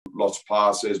lots of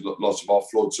passes, lots of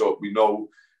offloads. So we know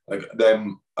like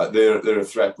them, they're a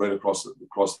threat right across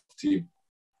the team.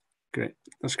 Great,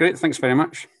 that's great. Thanks very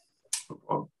much.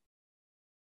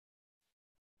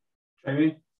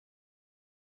 Jamie?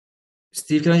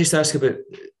 Steve, can I just ask about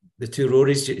the two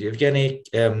Rorys? Do you have any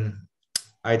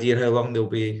idea how long they'll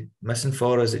be missing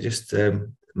for? Is it just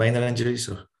minor injuries?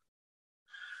 Or?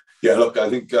 Yeah, look, I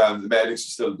think the medics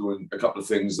are still doing a couple of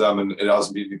things, and it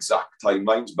hasn't been exact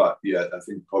timelines, but yeah, I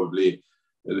think probably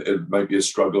it might be a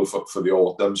struggle for the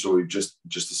autumn, so we're just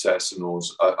assessing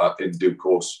those in due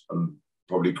course, and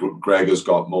probably Greg has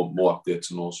got more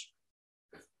updates on those.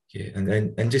 Yeah,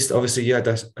 and just obviously you had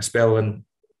a spell in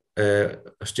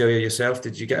Australia yourself.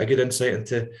 Did you get a good insight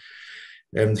into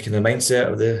the kind of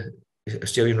mindset of the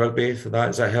Australian rugby for that?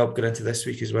 Does that help get into this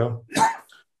week as well?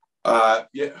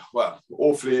 Yeah, well,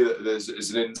 hopefully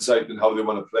there's an insight in how they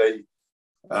want to play.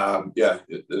 Yeah,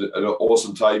 an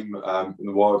awesome time in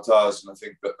the Waratahs, and I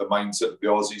think that the mindset of the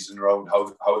Aussies and around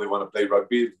how they want to play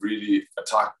rugby, really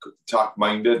attack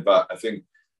minded. But I think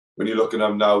when you look at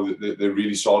them now, they're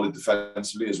really solid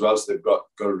defensively as well. So they've got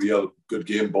a real good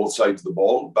game both sides of the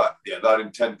ball. But yeah, that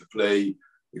intent to play,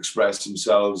 express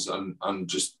themselves, and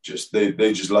just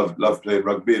they just love playing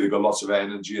rugby. They've got lots of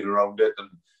energy and around it, and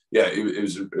yeah, it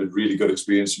was a really good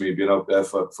experience for me being out there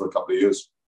for a couple of years.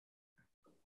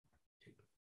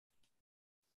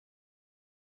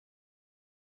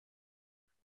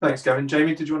 Thanks, Gavin.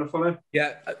 Jamie, did you want to follow?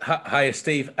 Yeah. Hi,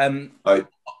 Steve. Hi.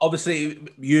 Obviously,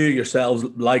 you yourselves,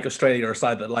 like Australia, are a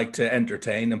side that like to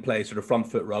entertain and play sort of front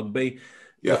foot rugby.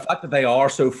 Yeah. The fact that they are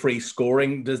so free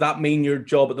scoring, does that mean your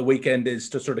job at the weekend is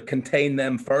to sort of contain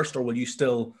them first, or will you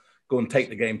still go and take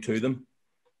the game to them?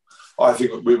 I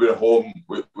think we were at home.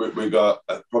 We got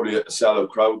probably a sellout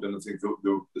crowd, and I think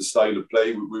the style of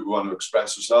play, we want to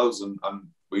express ourselves and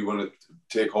we want to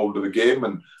take hold of the game.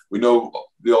 And we know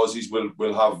the Aussies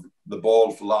will have the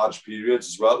ball for large periods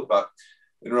as well. But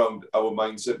in around our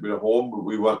mindset, we're at home.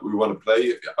 We want to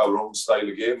play our own style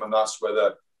of game, and that's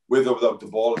whether with or without the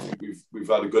ball. I think we've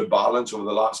had a good balance over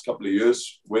the last couple of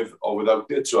years, with or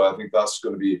without it. So I think that's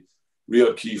going to be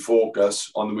real key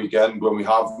focus on the weekend. When we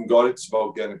haven't got it, it's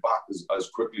about getting it back as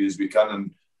quickly as we can.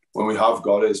 And when we have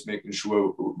got it, it's making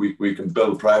sure we can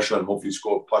build pressure and hopefully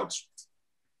score points.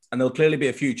 And there'll clearly be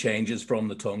a few changes from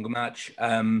the Tonga match.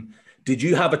 Did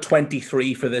you have a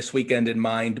 23 for this weekend in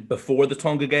mind before the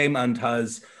Tonga game? And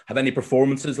have any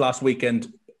performances last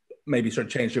weekend maybe sort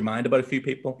of changed your mind about a few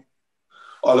people?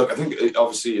 Oh, look, I think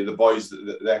obviously the boys,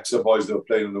 the extra boys that were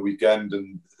playing on the weekend,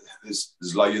 and there's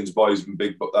Lions boys and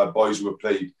big boys who have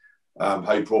played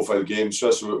high-profile games. So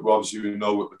obviously we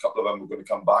know a couple of them are going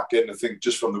to come back in. I think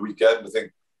just from the weekend, I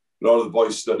think a lot of the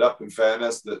boys stood up, in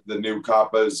fairness. The new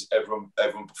Kappas, everyone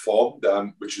performed,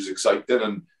 which is exciting,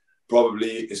 and probably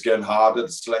it's getting harder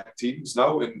to select teams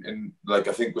now. In like,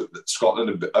 I think with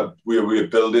Scotland, we are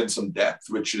building some depth,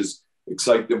 which is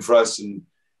exciting for us. And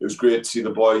it was great to see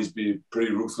the boys be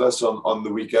pretty ruthless on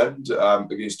the weekend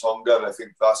against Tonga. And I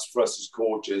think that's, for us as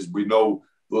coaches, we know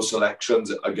those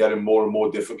selections are getting more and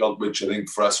more difficult, which I think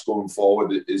for us going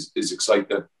forward is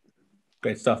exciting.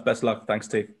 Great stuff. Best of luck. Thanks,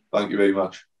 Steve. Thank you very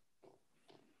much.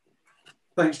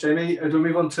 Thanks, Jamie. Do we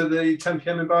move on to the 10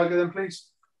 p.m. embargo then, please?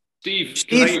 Steve,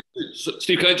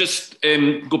 can I just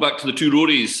go back to the two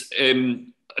Rorys? I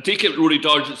take it Rory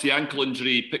Dargent's the ankle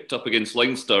injury picked up against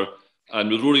Leinster. And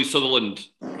with Rory Sutherland,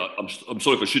 I'm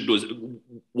sorry if I should know,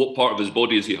 what part of his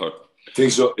body is he hurt? I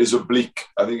think it's oblique.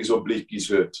 I think it's oblique he's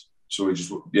hurt. So he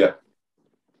just, yeah.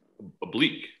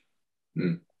 Oblique?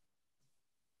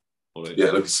 All right.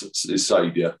 Yeah, look, it's his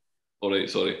side, yeah. All right,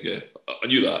 sorry, yeah. I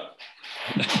knew that.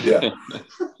 Yeah.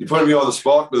 You put me on the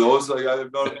spot with those, like I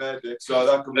have not a medic, so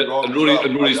that could be wrong. And Rory's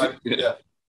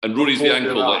the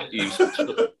ankle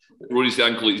that Rory's the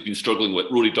ankle that he's been struggling with.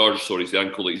 Rory Darge, sorry, is the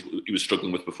ankle that he was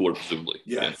struggling with before, presumably.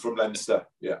 Yeah, from Leinster.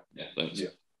 Yeah. Thanks. Yeah.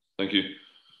 Thank you.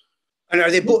 And are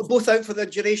they both out for the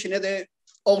duration of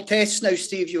all tests now,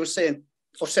 Steve, you were saying?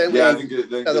 Or certainly, yeah, I think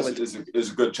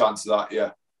there's a good chance of that,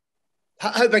 yeah.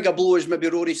 How big a blow is maybe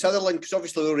Rory Sutherland? Because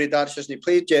obviously Rory Darge hasn't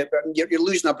played yet, but you're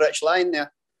losing a British line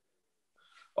there.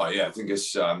 Oh, yeah, I think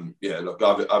it's, look,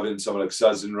 having someone like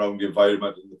Sutherland around the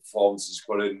environment and the performances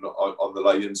put in on the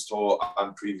Lions tour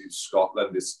and previous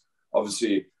Scotland, it's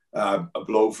obviously a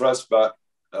blow for us, but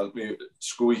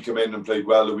Scooey came in and played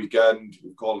well the weekend.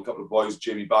 We've called a couple of boys,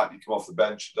 Jamie Batty come off the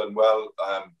bench, done well.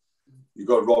 You've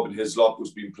got Robin Hislop,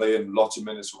 who's been playing lots of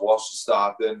minutes for Wasps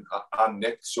starting, and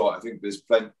Nick, so I think there's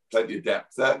plenty of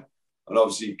depth there. And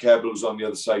obviously Kebble's on the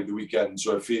other side of the weekend,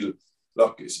 so I feel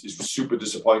look, it's super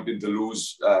disappointing to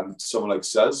lose someone like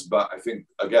Sez, but I think,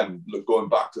 again, look, going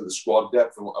back to the squad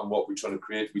depth and what we're trying to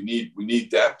create, we need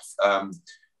depth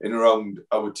in around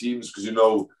our teams, because, you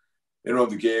know, in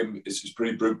around the game, it's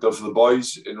pretty brutal for the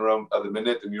boys in around at the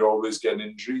minute, and you're always getting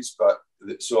injuries. But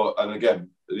so, and again,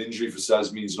 an injury for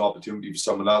Sez means an opportunity for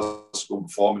someone else to go and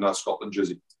perform in that Scotland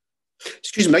jersey.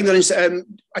 Excuse my ignorance.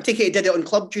 I take it he did it on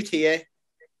club duty, yeah?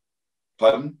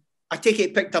 Pardon? I take it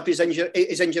he picked up his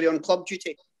injury on club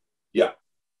duty. Yeah.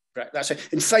 Right, that's it.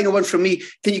 And final one from me.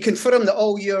 Can you confirm that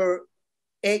all your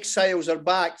exiles are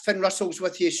back? Finn Russell's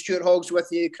with you, Stuart Hogg's with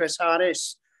you, Chris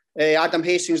Harris, Adam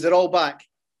Hastings, they're all back?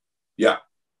 Yeah,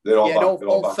 they're all back. They're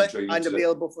all back fit and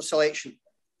available for selection?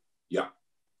 Yeah.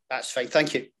 That's fine.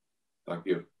 Thank you. Thank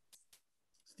you.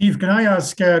 Steve, can I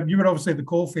ask, you were obviously the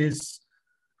coalface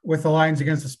with the Lions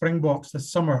against the Springboks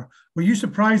this summer. Were you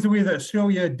surprised the way that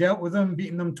Australia dealt with them,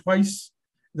 beating them twice,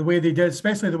 the way they did,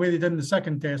 especially the way they did in the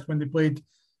second test when they played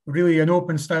really an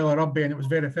open style of rugby and it was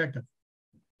very effective?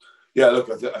 Yeah, look,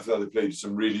 I thought they played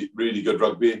some really, really good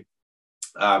rugby.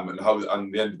 And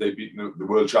the end they beating the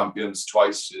world champions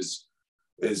twice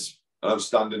is an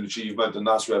outstanding achievement, and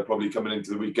that's where probably coming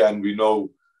into the weekend we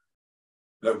know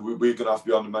that we're going to have to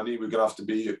be on the money. We're going to have to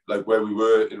be like where we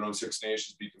were in around Six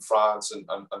Nations, beating France and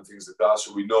things like that.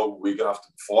 So we know we're going to have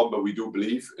to perform, but we do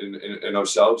believe in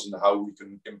ourselves and how we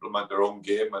can implement our own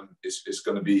game, and it's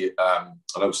going to be an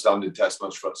outstanding test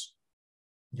match for us.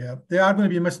 Yeah, they are going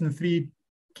to be missing the three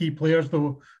key players,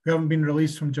 though, who haven't been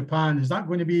released from Japan. Is that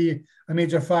going to be a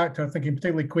major factor? Thinking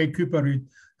particularly Quade Cooper, who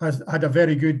has had a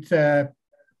very good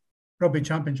rugby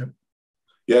championship.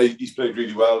 Yeah, he's played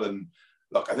really well, and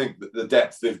look, I think the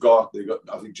depth they've got.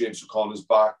 I think James O'Connor's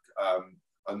back,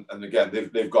 and again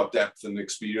they've got depth and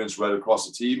experience right across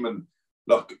the team. And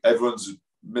look, everyone's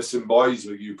missing boys.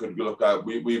 You could look at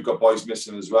we've got boys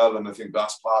missing as well, and I think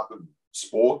that's part of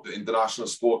sport, the international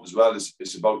sport as well.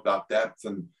 It's about that depth,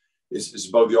 and it's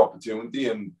about the opportunity.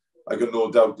 And I got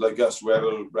no doubt, like us,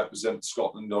 whoever represents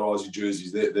Scotland or Aussie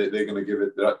jerseys, they're going to give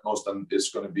it their utmost, and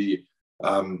it's going to be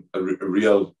a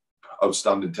real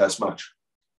outstanding test match.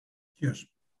 Yes.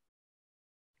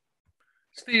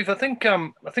 Steve, I think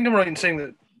I'm right in saying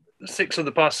that 6 of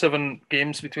the past 7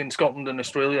 games between Scotland and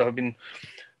Australia have been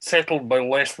settled by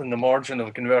less than the margin of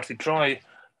a converted try.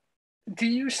 Do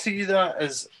you see that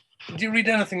as? Do you read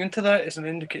anything into that as an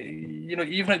indicator? You know,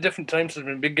 even at different times, there's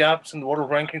been big gaps in the world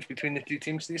rankings between the two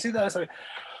teams. Do you see that as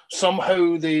somehow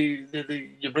you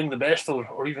bring the best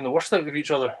or even the worst out of each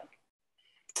other?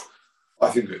 I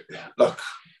think, look,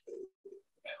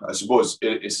 I suppose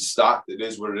it's a start. It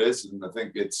is what it is, and I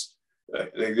think it's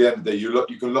at the end of the day,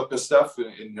 you can look at stuff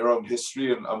in your own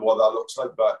history and what that looks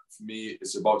like. But for me,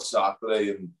 it's about Saturday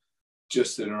and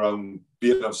just in around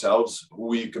being ourselves, who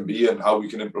we can be and how we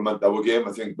can implement our game.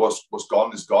 I think what's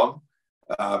gone is gone.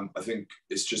 I think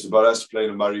it's just about us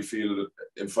playing in Murrayfield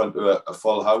in front of a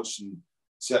full house and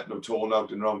setting a tone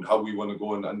out and around how we want to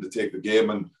go and undertake the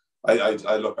game. And I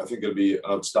think it'll be an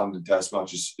outstanding test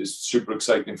match. It's super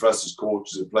exciting for us as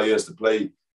coaches and players to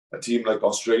play a team like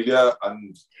Australia,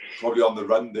 and probably on the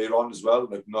run they're on as well,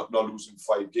 like not losing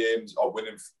 5 games or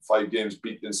winning 5 games,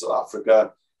 beating South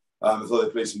Africa. I thought they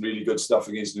played some really good stuff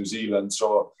against New Zealand.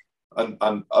 So, and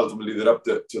ultimately they're up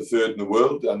to 3rd in the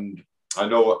world. And I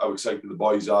know how excited the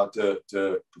boys are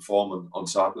to perform on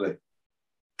Saturday.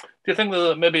 Do you think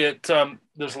that maybe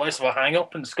there's less of a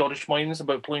hang-up in Scottish minds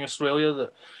about playing Australia?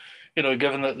 That, you know,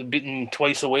 given that they've beaten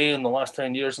twice away in the last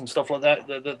 10 years and stuff like that,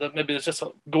 that maybe it's just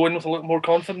going with a little more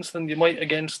confidence than you might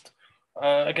against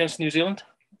New Zealand?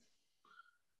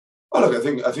 Oh, look,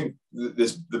 I think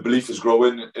the belief is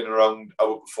growing in around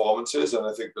our performances, and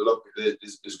I think the look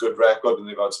is good record, and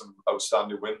they've had some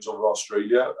outstanding wins over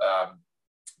Australia.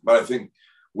 But I think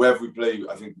wherever we play,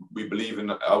 I think we believe in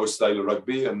our style of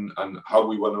rugby and how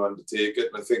we want to undertake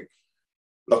it. And I think,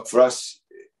 look, for us,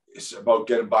 it's about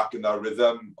getting back in that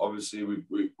rhythm. Obviously,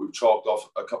 we've chalked off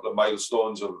a couple of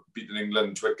milestones of beating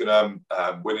England, Twickenham,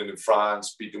 winning in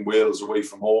France, beating Wales away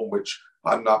from home, which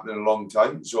hadn't happened in a long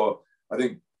time. So I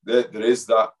think there is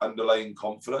that underlying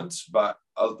confidence, but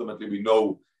ultimately we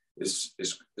know it's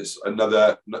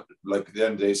another, like at the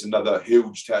end of the day, it's another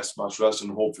huge test match for us,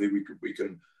 and hopefully we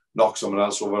can knock someone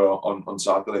else over on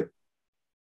Saturday.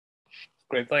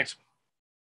 Great, thanks.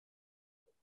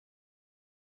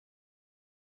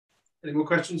 Any more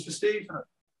questions for Steve?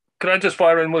 Could I just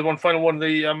fire in with one final one?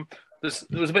 There was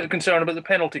a bit of concern about the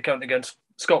penalty count against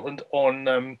Scotland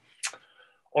on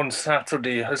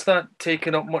Saturday. Has that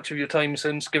taken up much of your time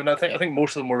since? Given I think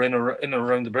most of them were in and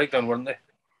around the breakdown, weren't they?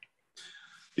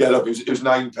 Yeah, look, it was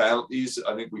 9 penalties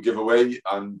I think we give away,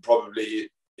 and probably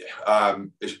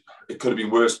it could have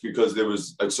been worse because there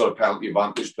was a sort of penalty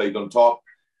advantage played on top.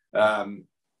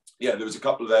 Yeah, there was a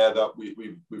couple there that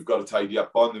we've got to tidy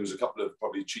up on. There was a couple of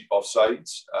probably cheap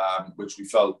offsides, which we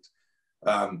felt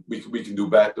we can do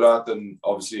better at. And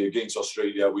obviously against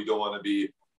Australia, we don't want to be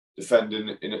defending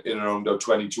in around our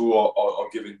 22 or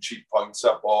giving cheap points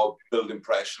up or building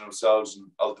pressure on ourselves. And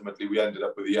ultimately we ended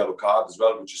up with a yellow card as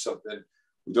well, which is something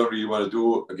we don't really want to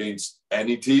do against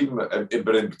any team, but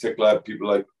in particular people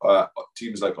like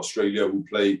teams like Australia who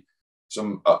play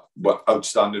some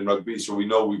outstanding rugby. So we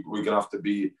know we're going to have to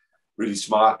be really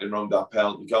smart around that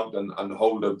penalty count and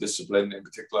hold our discipline, in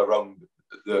particular around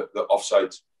the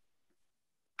offsides.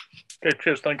 Okay,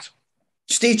 cheers, thanks.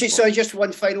 Steve, sorry, just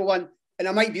one final one, and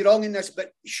I might be wrong in this,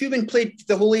 but Schumann played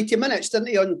the whole 80 minutes, didn't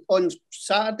he, on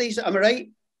Saturdays? Am I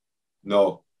right?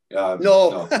 No. No.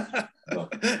 No.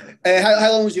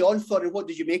 How long was he on for, and what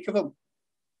did you make of him?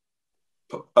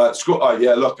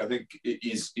 Yeah, look, I think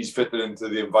he's fitted into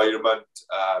the environment.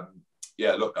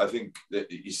 Yeah, look, I think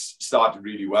that he's started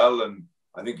really well, and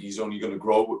I think he's only going to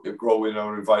grow in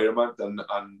our environment,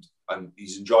 and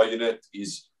he's enjoying it.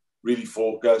 He's really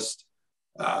focused.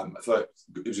 I thought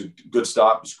it was a good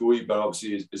start for Scoey, but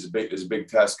obviously it's a big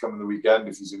test coming the weekend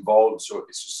if he's involved. So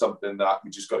it's just something that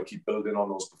we just got to keep building on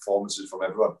those performances from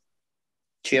everyone.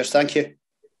 Cheers, thank you.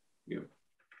 Yeah.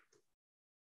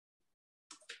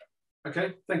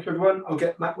 Okay, thank you, everyone. I'll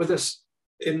get Matt with us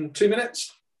in 2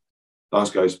 minutes. Thanks,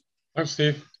 guys. Thanks,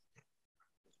 Steve.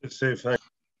 Good save, thanks.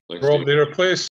 Thanks, Rob, Steve. they replaced